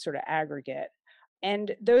in the sort of aggregate.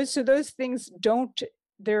 And those things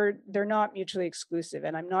they're not mutually exclusive.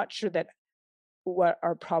 And I'm not sure that what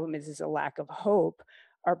our problem is a lack of hope.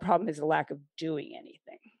 Our problem is a lack of doing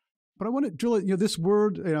anything. But I want to drill it, this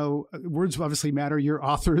word, words obviously matter. You're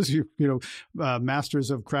authors, masters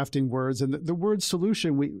of crafting words. And the word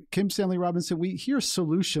solution, Kim Stanley Robinson, we hear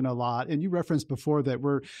solution a lot. And you referenced before that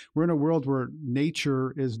we're in a world where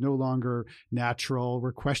nature is no longer natural.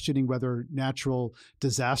 We're questioning whether natural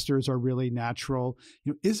disasters are really natural.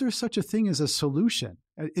 Is there such a thing as a solution?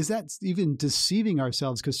 Is that even deceiving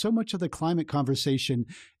ourselves? Because so much of the climate conversation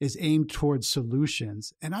is aimed towards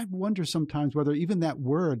solutions. And I wonder sometimes whether even that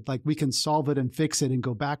word, like we can solve it and fix it and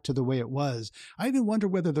go back to the way it was. I even wonder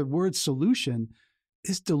whether the word solution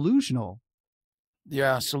is delusional.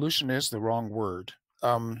 Yeah, solution is the wrong word.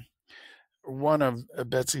 One of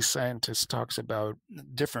Betsy's scientists talks about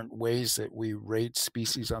different ways that we rate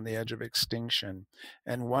species on the edge of extinction.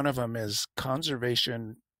 And one of them is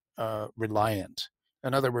conservation reliant.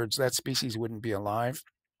 In other words, that species wouldn't be alive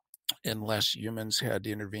unless humans had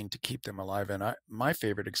intervened to keep them alive. And my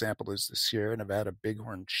favorite example is the Sierra Nevada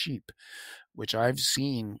bighorn sheep, which I've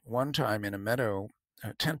seen one time in a meadow,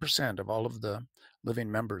 10% of all of the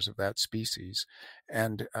living members of that species.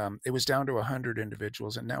 And it was down to 100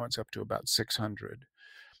 individuals, and now it's up to about 600.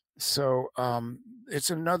 So it's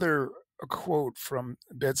another quote from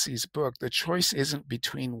Betsy's book: the choice isn't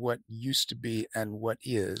between what used to be and what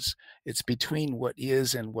is, it's between what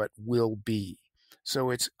is and what will be.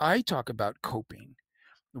 So I talk about coping.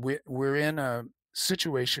 We're in a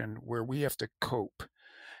situation where we have to cope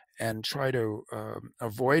and try to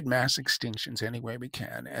avoid mass extinctions any way we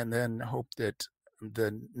can, and then hope that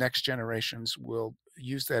the next generations will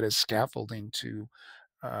use that as scaffolding to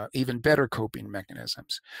even better coping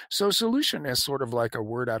mechanisms. So solution is sort of like a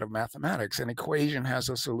word out of mathematics. An equation has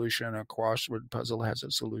a solution, a crossword puzzle has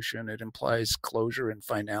a solution. It implies closure and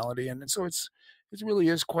finality. And so it really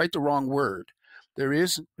is quite the wrong word.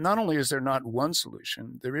 Not only is there not one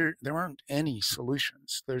solution, there aren't any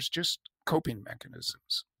solutions. There's just coping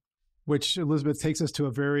mechanisms. Which, Elizabeth, takes us to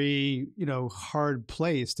a very, hard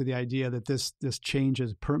place, to the idea that this change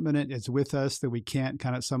is permanent, it's with us, that we can't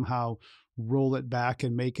kind of somehow roll it back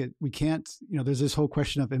and make it. We can't, there's this whole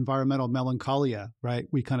question of environmental melancholia, right?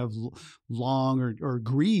 We kind of long or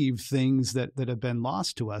grieve things that have been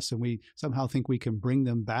lost to us, and we somehow think we can bring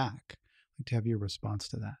them back. I'd like to have your response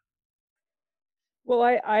to that. Well,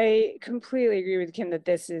 I completely agree with Kim that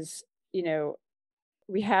this is,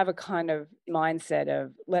 we have a kind of mindset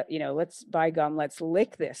of let's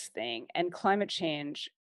lick this thing. And climate change,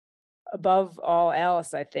 above all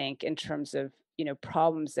else, I think, in terms of,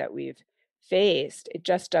 problems that we've faced, it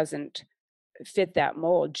just doesn't fit that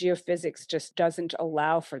mold. Geophysics just doesn't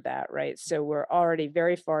allow for that, right? So we're already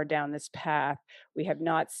very far down this path. We have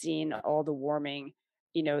not seen all the warming,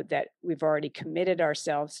 that we've already committed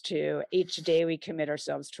ourselves to. Each day we commit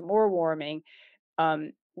ourselves to more warming.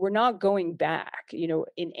 We're not going back,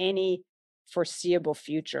 in any foreseeable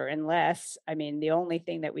future, unless, the only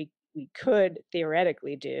thing that we could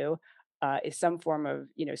theoretically do is some form of,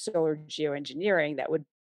 solar geoengineering that would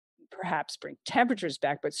perhaps bring temperatures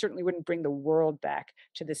back, but certainly wouldn't bring the world back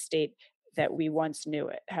to the state that we once knew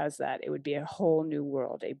it. How's that? It would be a whole new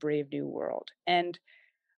world, a brave new world. And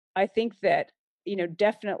I think that,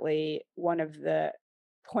 definitely one of the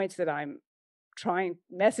points that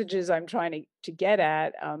messages I'm trying to get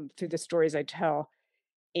at through the stories I tell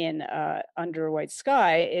in Under a White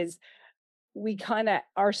Sky is we kind of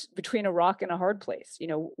are between a rock and a hard place.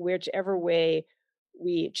 Whichever way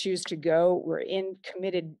we choose to go, we're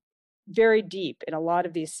committed very deep in a lot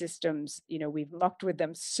of these systems. We've mucked with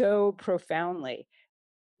them so profoundly.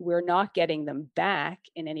 We're not getting them back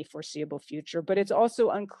in any foreseeable future, but it's also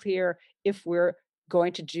unclear if we're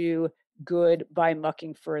going to do good by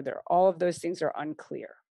mucking further. All of those things are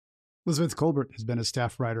unclear. Elizabeth Kolbert has been a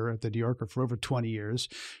staff writer at the New Yorker for over 20 years.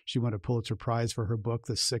 She won a Pulitzer Prize for her book,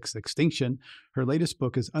 The Sixth Extinction. Her latest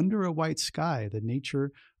book is Under a White Sky, The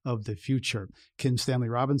Nature of the Future. Kim Stanley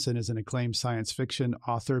Robinson is an acclaimed science fiction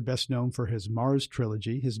author, best known for his Mars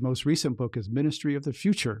trilogy. His most recent book is Ministry of the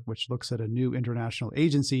Future, which looks at a new international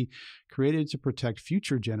agency created to protect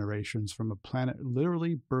future generations from a planet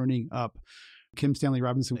literally burning up. Kim Stanley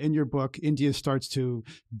Robinson, in your book, India starts to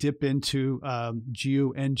dip into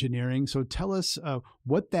geo-engineering. So tell us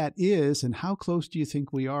what that is and how close do you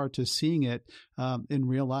think we are to seeing it in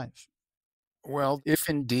real life? Well, if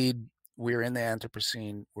indeed we're in the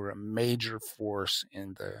Anthropocene, we're a major force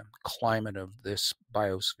in the climate of this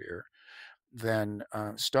biosphere, then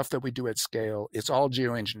stuff that we do at scale, it's all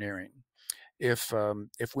geoengineering. If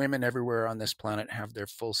women everywhere on this planet have their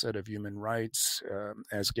full set of human rights,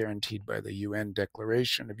 as guaranteed by the UN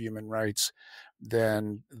Declaration of Human Rights,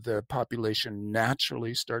 then the population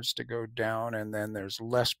naturally starts to go down, and then there's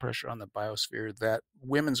less pressure on the biosphere. That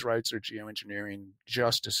women's rights are geoengineering,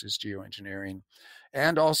 justice is geoengineering,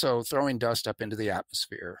 and also throwing dust up into the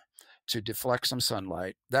atmosphere to deflect some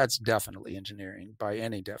sunlight. That's definitely engineering by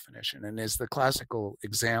any definition, and is the classical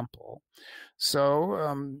example.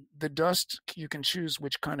 So the dust, you can choose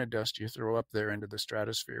which kind of dust you throw up there into the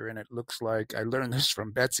stratosphere. And it looks like, I learned this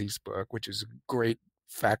from Betsy's book, which is a great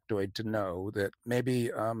factoid to know, that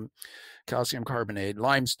maybe calcium carbonate,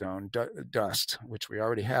 limestone dust, which we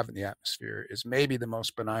already have in the atmosphere, is maybe the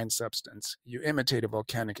most benign substance. You imitate a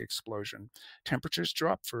volcanic explosion, temperatures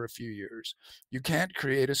drop for a few years. You can't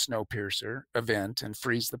create a snowpiercer event and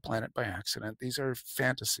freeze the planet by accident. These are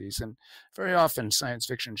fantasies, and very often science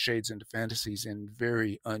fiction shades into fantasies in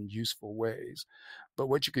very unuseful ways. But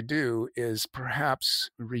what you could do is perhaps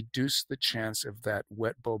reduce the chance of that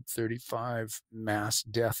wet bulb 35 mass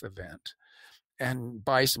death event and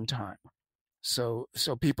buy some time. So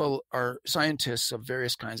people are, scientists of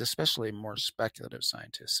various kinds, especially more speculative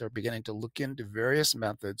scientists, are beginning to look into various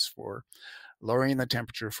methods for lowering the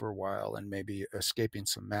temperature for a while and maybe escaping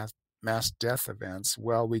some mass death events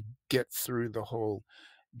while we get through the whole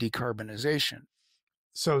decarbonization.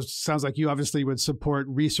 So it sounds like you obviously would support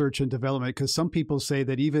research and development, because some people say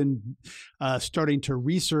that even starting to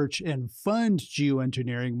research and fund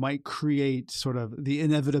geoengineering might create sort of the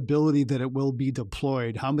inevitability that it will be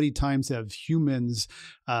deployed. How many times have humans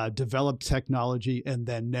developed technology and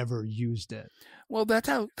then never used it? Well,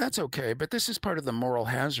 that's okay, but this is part of the moral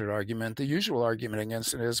hazard argument. The usual argument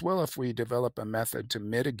against it is, well, if we develop a method to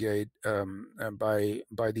mitigate by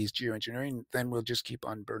these geoengineering, then we'll just keep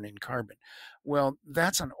on burning carbon. Well,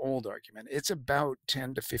 that's an old argument. It's about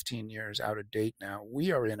 10 to 15 years out of date now.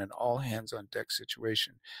 We are in an all-hands-on-deck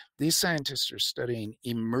situation. These scientists are studying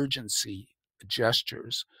emergency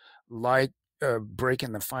gestures like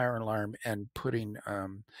breaking the fire alarm and putting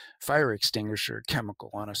fire extinguisher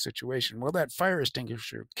chemical on a situation. Well, that fire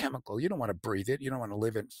extinguisher chemical, you don't want to breathe it. You don't want to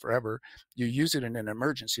live it forever. You use it in an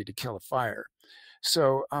emergency to kill a fire.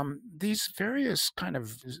 So these various kind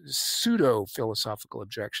of pseudo-philosophical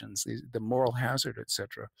objections, the moral hazard,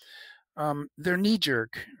 etc., they're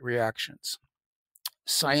knee-jerk reactions.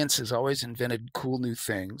 Science has always invented cool new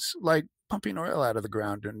things, like pumping oil out of the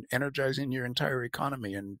ground and energizing your entire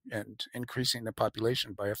economy and increasing the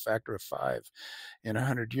population by a factor of 5 in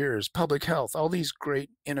 100 years. Public health, all these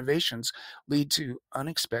great innovations lead to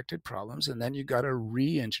unexpected problems, and then you got to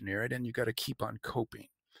re-engineer it, and you got to keep on coping.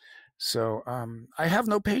 So I have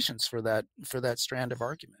no patience for that strand of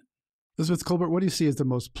argument. Elizabeth Kolbert, what do you see as the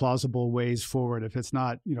most plausible ways forward? If it's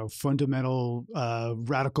not, fundamental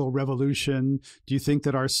radical revolution, do you think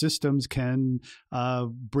that our systems can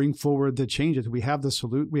bring forward the changes? We have I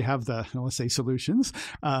don't want to say solutions.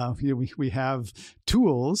 We have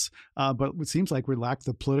tools, but it seems like we lack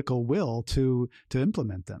the political will to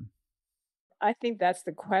implement them. I think that's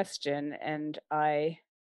the question, and I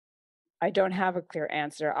don't have a clear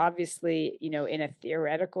answer. Obviously, in a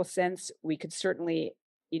theoretical sense, we could certainly,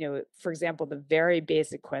 for example, the very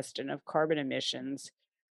basic question of carbon emissions,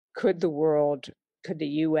 could the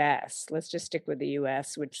US, let's just stick with the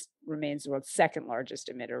US, which remains the world's second largest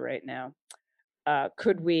emitter right now,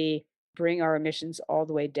 could we bring our emissions all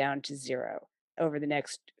the way down to zero over the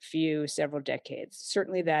next several decades?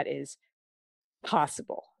 Certainly that is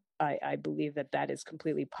possible. I believe that is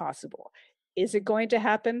completely possible. Is it going to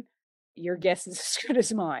happen? Your guess is as good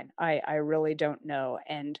as mine. I really don't know.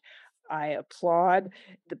 And I applaud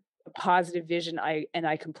the positive vision.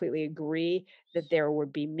 I completely agree that there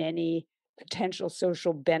would be many potential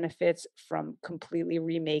social benefits from completely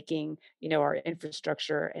remaking, our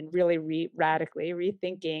infrastructure and really radically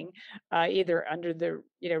rethinking, either under the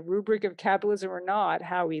rubric of capitalism or not,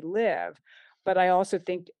 how we live. But I also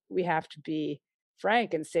think we have to be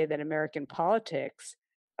frank and say that American politics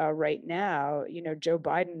right now, Joe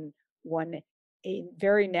Biden won a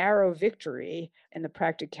very narrow victory in the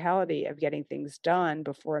practicality of getting things done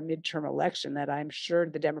before a midterm election that I'm sure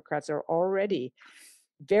the Democrats are already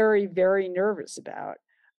very, very nervous about.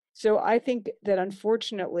 So I think that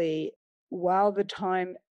unfortunately, while the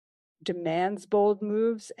time demands bold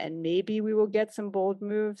moves, and maybe we will get some bold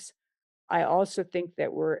moves. I also think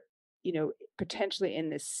that we're, potentially in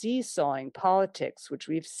this seesawing politics, which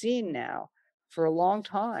we've seen now for a long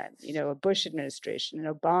time. A Bush administration,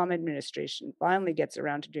 an Obama administration finally gets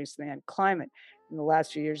around to doing something on climate in the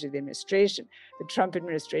last few years of the administration. The Trump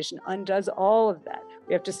administration undoes all of that.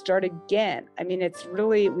 We have to start again. I mean, it's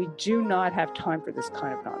really, we do not have time for this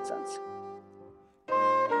kind of nonsense.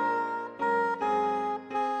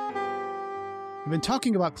 We've been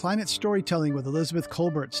talking about climate storytelling with Elizabeth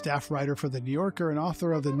Kolbert, staff writer for The New Yorker and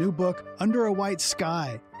author of the new book, Under a White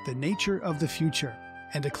Sky, The Nature of the Future,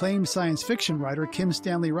 and acclaimed science fiction writer Kim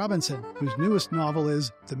Stanley Robinson, whose newest novel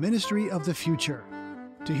is The Ministry of the Future.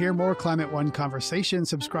 To hear more Climate One conversation,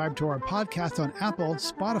 subscribe to our podcast on Apple,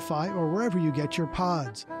 Spotify, or wherever you get your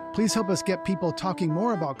pods. Please help us get people talking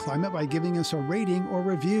more about climate by giving us a rating or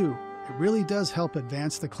review. It really does help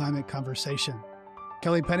advance the climate conversation.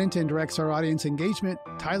 Kelly Pennington directs our audience engagement.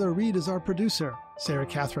 Tyler Reed is our producer. Sarah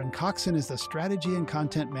Catherine Coxon is the strategy and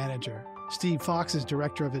content manager. Steve Fox is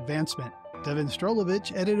director of advancement. Devin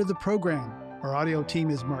Strolovich edited the program. Our audio team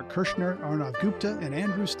is Mark Kirshner, Arnav Gupta, and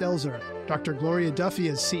Andrew Stelzer. Dr. Gloria Duffy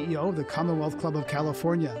is CEO of the Commonwealth Club of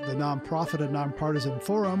California, the nonprofit and nonpartisan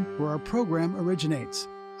forum where our program originates.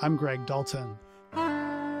 I'm Greg Dalton.